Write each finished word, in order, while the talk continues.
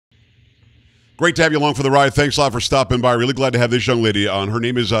Great to have you along for the ride. Thanks a lot for stopping by. Really glad to have this young lady on. Her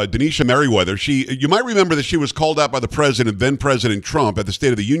name is Denisha Merriweather. You might remember that she was called out by the president, then President Trump, at the State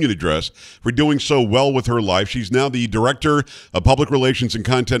of the Union address for doing so well with her life. She's now the Director of Public Relations and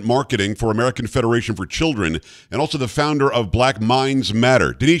Content Marketing for American Federation for Children, and also the founder of Black Minds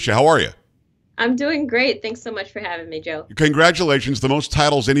Matter. Denisha, how are you? I'm doing great. Thanks so much for having me, Joe. Congratulations. The most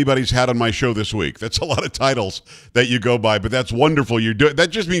titles anybody's had on my show this week. That's a lot of titles that you go by, but that's wonderful. That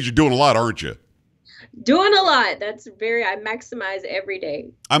just means you're doing a lot, aren't you? Doing a lot. I maximize every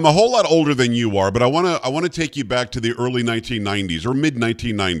day. I'm a whole lot older than you are, but I want to take you back to the early 1990s or mid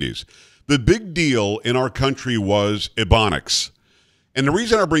 1990s. The big deal in our country was Ebonics. And the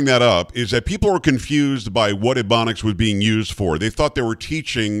reason I bring that up is that people were confused by what Ebonics was being used for. They thought they were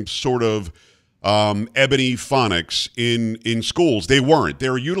teaching sort of ebony phonics in schools. They weren't.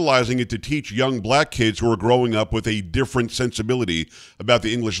 They were utilizing it to teach young black kids who were growing up with a different sensibility about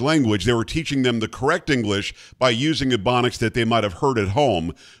the English language. They were teaching them the correct English by using Ebonics that they might have heard at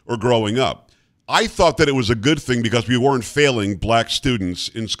home or growing up. I thought that it was a good thing because we weren't failing black students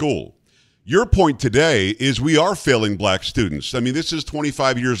in school. Your point today is we are failing black students. I mean, this is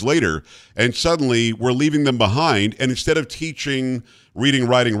 25 years later, and suddenly we're leaving them behind, and instead of teaching reading,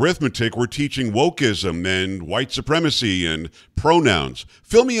 writing, arithmetic, we're teaching wokeism and white supremacy and pronouns.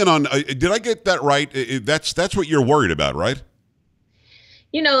 Fill me in on, did I get that right? That's what you're worried about, right?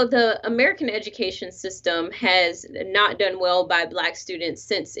 You know, the American education system has not done well by Black students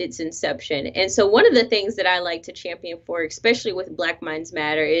since its inception. And so one of the things that I like to champion for, especially with Black Minds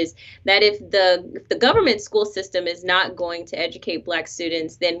Matter, is that if the government school system is not going to educate Black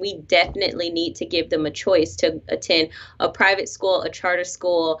students, then we definitely need to give them a choice to attend a private school, a charter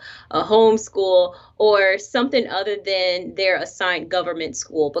school, a home school, or something other than their assigned government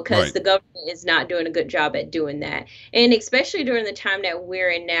school, because Right. the government is not doing a good job at doing that. And especially during the time that we're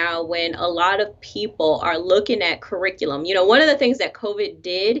in now, when a lot of people are looking at curriculum. You know, one of the things that COVID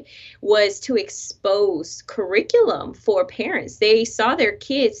did was to expose curriculum for parents. They saw their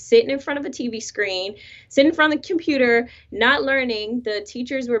kids sitting in front of a TV screen, sitting in front of the computer, not learning. The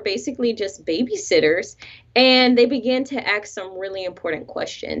teachers were basically just babysitters. And they began to ask some really important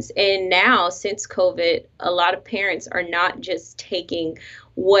questions. And now, since COVID, a lot of parents are not just taking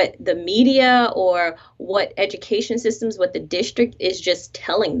what the media or what education systems, what the district is just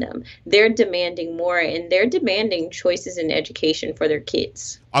telling them. They're demanding more, and they're demanding choices in education for their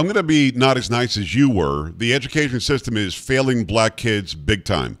kids. I'm going to be not as nice as you were. The education system is failing black kids big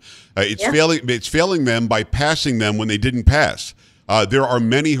time. It's failing them by passing them when they didn't pass. There are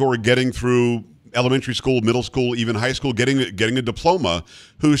many who are getting through elementary school, middle school, even high school, getting a diploma,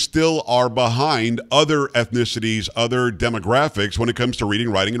 who still are behind other ethnicities, other demographics when it comes to reading,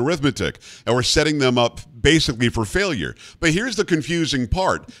 writing, and arithmetic. And we're setting them up basically for failure. But here's the confusing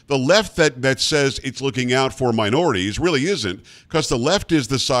part. The left that says it's looking out for minorities really isn't, because the left is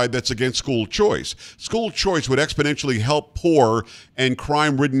the side that's against school choice. School choice would exponentially help poor and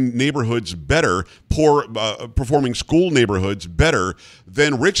crime-ridden neighborhoods better, poor performing school neighborhoods better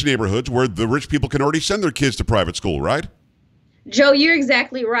than rich neighborhoods where the rich people can already send their kids to private school, right? Joe, you're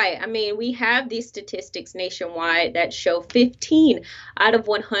exactly right. I mean, we have these statistics nationwide that show 15 out of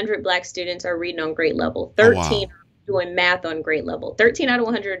 100 Black students are reading on grade level. 13 are doing math on grade level. 13 out of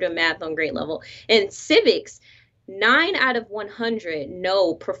 100 are doing math on grade level. And civics, 9 out of 100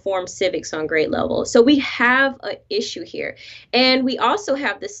 perform civics on grade level. So we have an issue here. And we also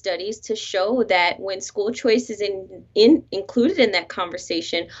have the studies to show that when school choice is included in that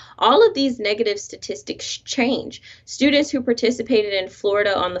conversation, all of these negative statistics change. Students who participated in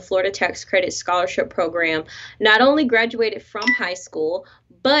Florida on the Florida Tax Credit Scholarship Program not only graduated from high school,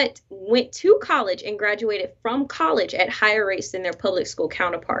 but went to college and graduated from college at higher rates than their public school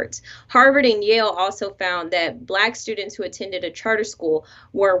counterparts. Harvard and Yale also found that Black students who attended a charter school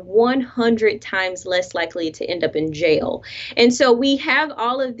were 100 times less likely to end up in jail. And so we have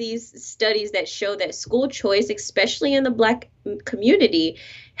all of these studies that show that school choice, especially in the Black community,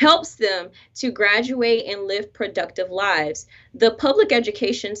 helps them to graduate and live productive lives. The public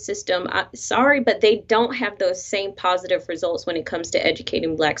education system, sorry, but they don't have those same positive results when it comes to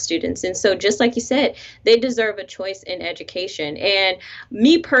educating Black students. And so just like you said, they deserve a choice in education. And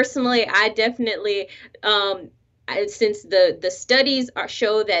me personally, I definitely, since the studies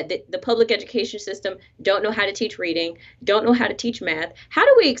show that the public education system don't know how to teach reading, don't know how to teach math, how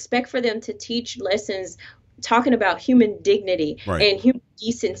do we expect for them to teach lessons talking about human dignity and human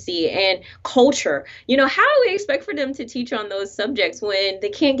decency and culture? You know, how do we expect for them to teach on those subjects when they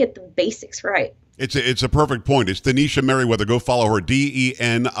can't get the basics right? It's a perfect point. It's Denisha Merriweather. Go follow her, Denisha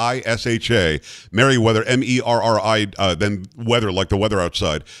Merriweather, Merri, then weather, like the weather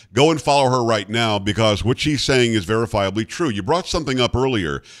outside. Go and follow her right now, because what she's saying is verifiably true. You brought something up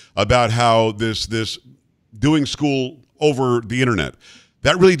earlier about how this doing school over the internet.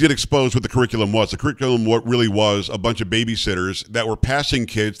 That really did expose what the curriculum was. The curriculum what really was a bunch of babysitters that were passing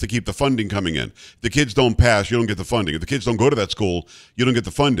kids to keep the funding coming in. If the kids don't pass, you don't get the funding. If the kids don't go to that school, you don't get the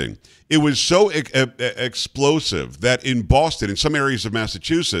funding. It was so explosive that in Boston, in some areas of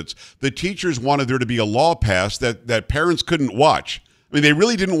Massachusetts, the teachers wanted there to be a law passed that parents couldn't watch. I mean, they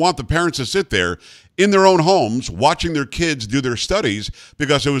really didn't want the parents to sit there in their own homes watching their kids do their studies,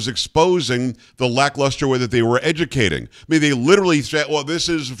 because it was exposing the lackluster way that they were educating. I mean, they literally said, well, this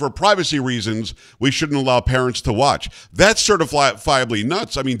is for privacy reasons. We shouldn't allow parents to watch. That's certifiably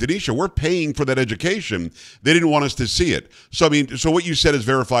nuts. I mean, Denisha, we're paying for that education. They didn't want us to see it. So, I mean, so what you said is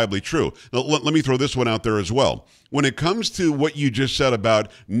verifiably true. Now, let me throw this one out there as well. When it comes to what you just said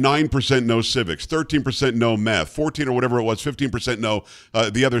about 9% no civics, 13% no math, 14 or whatever it was, 15% no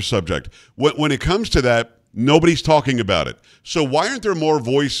the other subject, when it comes to that, nobody's talking about it. So why aren't there more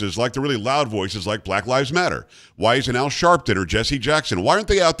voices, like the really loud voices like Black Lives Matter? Why isn't Al Sharpton or Jesse Jackson? Why aren't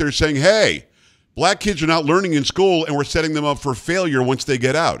they out there saying, hey, black kids are not learning in school and we're setting them up for failure once they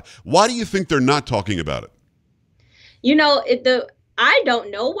get out? Why do you think they're not talking about it? You know, I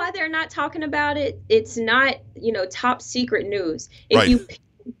don't know why they're not talking about it. It's not, top secret news. If you peel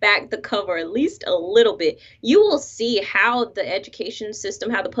back the cover at least a little bit, you will see how the education system,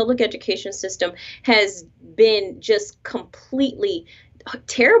 how the public education system has been just completely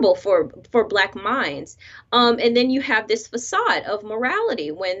terrible for black minds. And then you have this facade of morality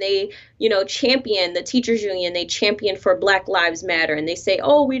when they, champion the teachers union, they champion for Black Lives Matter, and they say,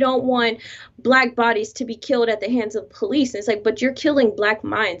 oh, we don't want black bodies to be killed at the hands of police. And it's like, but you're killing black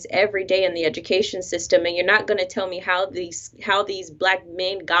minds every day in the education system, and you're not going to tell me how these black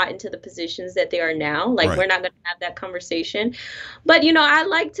men got into the positions that they are now. Like, we're not going to have that conversation. But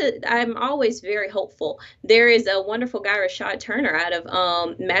I'm always very hopeful. There is a wonderful guy, Rashad Turner, out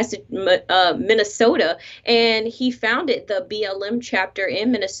of Minnesota, and he founded the BLM chapter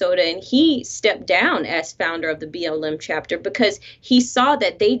in Minnesota, and he stepped down as founder of the BLM chapter because he saw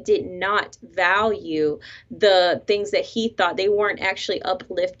that they did not value the things that he thought. They weren't actually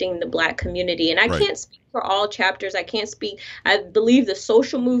uplifting the black community. And I can't speak for all chapters. I believe the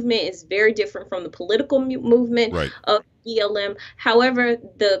social movement is very different from the political movement of BLM. However,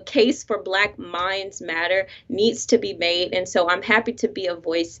 the case for Black Minds Matter needs to be made, and so I'm happy to be a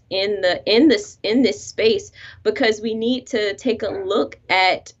voice in this space, because we need to take a look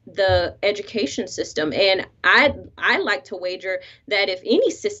at the education system. And I like to wager that if any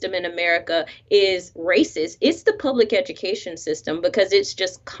system in America is racist, it's the public education system, because it's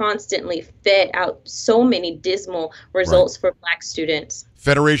just constantly fed out so many dismal results for Black students.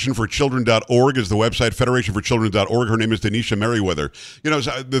 FederationForChildren.org is the website, FederationForChildren.org. Her name is Denisha Merriweather.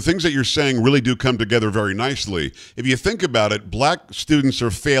 The things that you're saying really do come together very nicely. If you think about it, black students are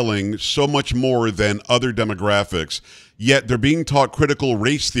failing so much more than other demographics, yet they're being taught critical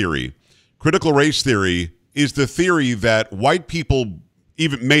race theory. Critical race theory is the theory that white people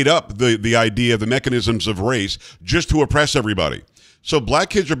even made up the idea, the mechanisms of race, just to oppress everybody. So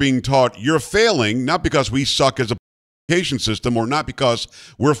black kids are being taught you're failing, not because we suck as a education system, or not because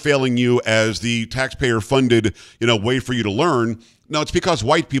we're failing you as the taxpayer funded way for you to learn. No, it's because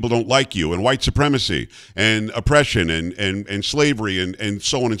white people don't like you, and white supremacy and oppression and slavery and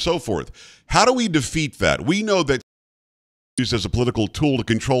so on and so forth. How do we defeat that? We know that used as a political tool to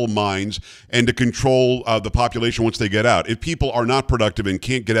control minds and to control the population once they get out. If people are not productive and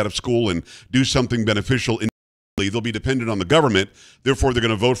can't get out of school and do something beneficial, they'll be dependent on the government. Therefore, they're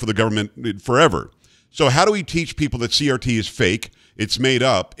going to vote for the government forever. So how do we teach people that CRT is fake? It's made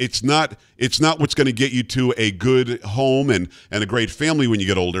up. It's not what's going to get you to a good home and a great family when you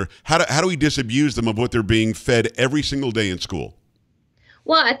get older. How do we disabuse them of what they're being fed every single day in school?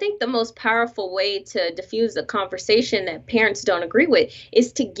 Well, I think the most powerful way to diffuse the conversation that parents don't agree with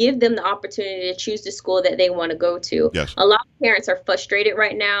is to give them the opportunity to choose the school that they want to go to. Yes. A lot of parents are frustrated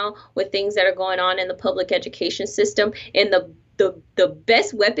right now with things that are going on in the public education system, and the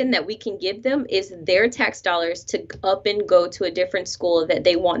best weapon that we can give them is their tax dollars to up and go to a different school that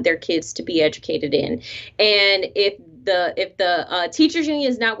they want their kids to be educated in. And if the teachers union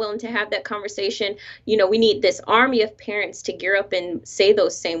is not willing to have that conversation, we need this army of parents to gear up and say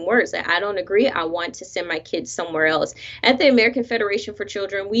those same words. I don't agree. I want to send my kids somewhere else. At the American Federation for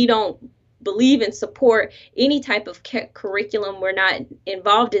Children, we don't believe and support any type of curriculum. We're not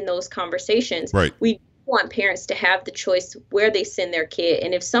involved in those conversations. Right. We want parents to have the choice where they send their kid.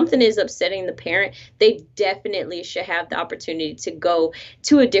 And if something is upsetting the parent, they definitely should have the opportunity to go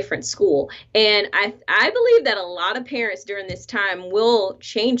to a different school. And I believe that a lot of parents during this time will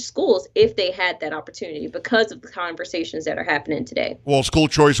change schools if they had that opportunity because of the conversations that are happening today. Well, school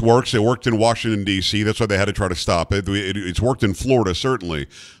choice works. It worked in Washington, D.C. That's why they had to try to stop it. It's worked in Florida, certainly.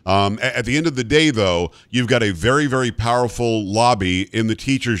 At the end of the day, though, you've got a very, very powerful lobby in the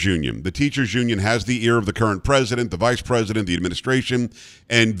teachers union. The teachers union has the ear of the current president, the vice president, the administration,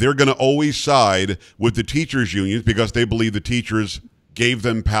 and they're going to always side with the teachers unions because they believe the teachers gave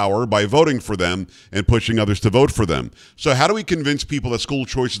them power by voting for them and pushing others to vote for them. So how do we convince people that school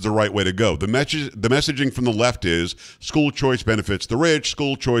choice is the right way to go? The messaging from the left is school choice benefits the rich,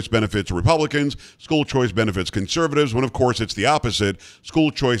 school choice benefits Republicans, school choice benefits conservatives, when of course it's the opposite. School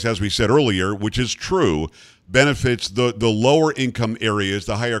choice, as we said earlier, which is true, benefits the lower income areas,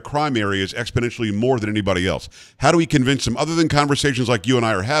 the higher crime areas exponentially more than anybody else. How do we convince them, other than conversations like you and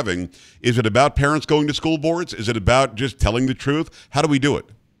I are having? Is it about parents going to school boards? Is it about just telling the truth? How do we do it?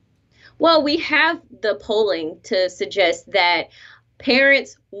 Well, we have the polling to suggest that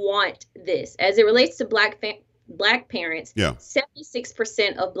parents want this. As it relates to Black parents,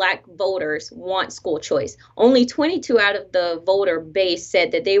 76% of Black voters want school choice. Only 22 out of the voter base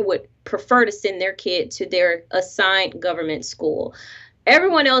said that they would prefer to send their kid to their assigned government school.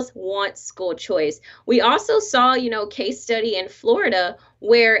 Everyone else wants school choice. We also saw, case study in Florida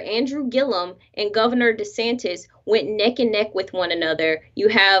where Andrew Gillum and Governor DeSantis went neck and neck with one another. You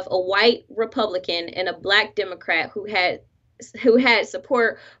have a white Republican and a Black Democrat who had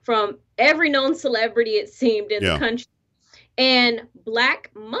support from every known celebrity, it seemed, in the country. And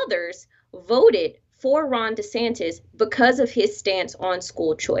Black mothers voted for Ron DeSantis because of his stance on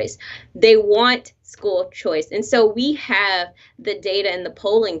school choice. They want school choice. And so we have the data and the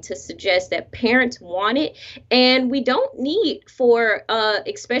polling to suggest that parents want it. And we don't need for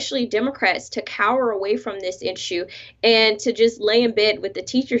especially Democrats to cower away from this issue and to just lay in bed with the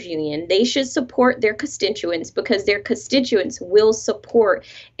teachers union. They should support their constituents because their constituents will support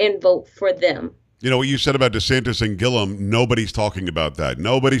and vote for them. You know what you said about DeSantis and Gillum, nobody's talking about that.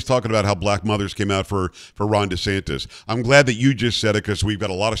 Nobody's talking about how Black mothers came out for Ron DeSantis. I'm glad that you just said it because we've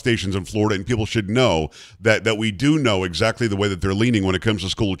got a lot of stations in Florida and people should know that we do know exactly the way that they're leaning when it comes to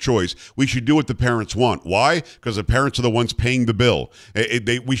school choice. We should do what the parents want. Why? Because the parents are the ones paying the bill.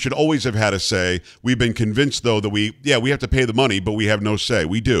 We should always have had a say. We've been convinced, though, that we have to pay the money, but we have no say.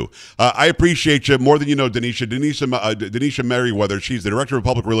 We do. I appreciate you more than you know, Denisha Merriweather. She's the Director of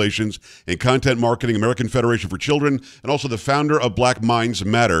Public Relations and Content Marketing, American Federation for Children, and also the founder of Black Minds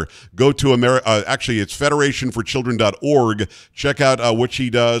Matter. Go to it's federationforchildren.org. Check out what she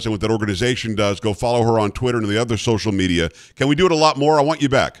does and what that organization does. Go follow her on Twitter and the other social media. Can we do it a lot more? I want you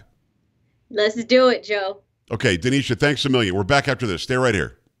back. Let's do it, Joe. Okay, Denisha, thanks a million. We're back after this. Stay right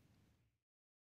here.